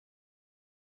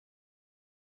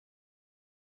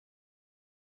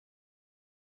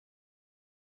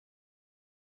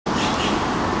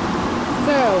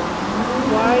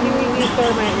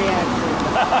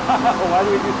Well, why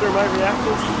do we do thermite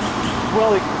reactions?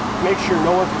 Well, it makes sure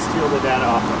no one can steal the data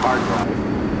off the hard drive.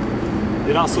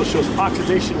 It also shows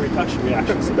oxidation reduction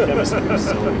reactions in chemistry.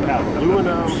 So we have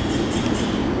aluminum,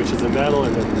 which is a metal,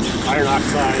 and then iron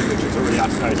oxide, which is already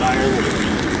oxidized iron. And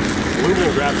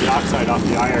aluminum grabs the oxide off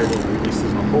the iron and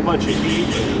releases a whole bunch of heat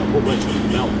and a whole bunch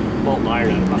of molten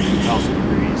iron at about 2,000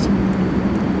 degrees.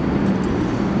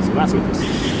 So that's what this is.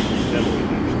 Demo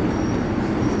reaction.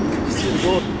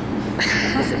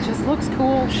 It just looks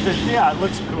cool. Yeah, it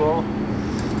looks cool.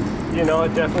 You know,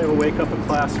 it definitely will wake up a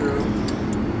classroom.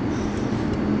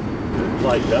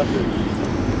 Light up,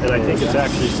 and I think it's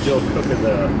actually still cooking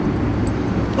the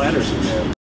platters in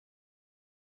there.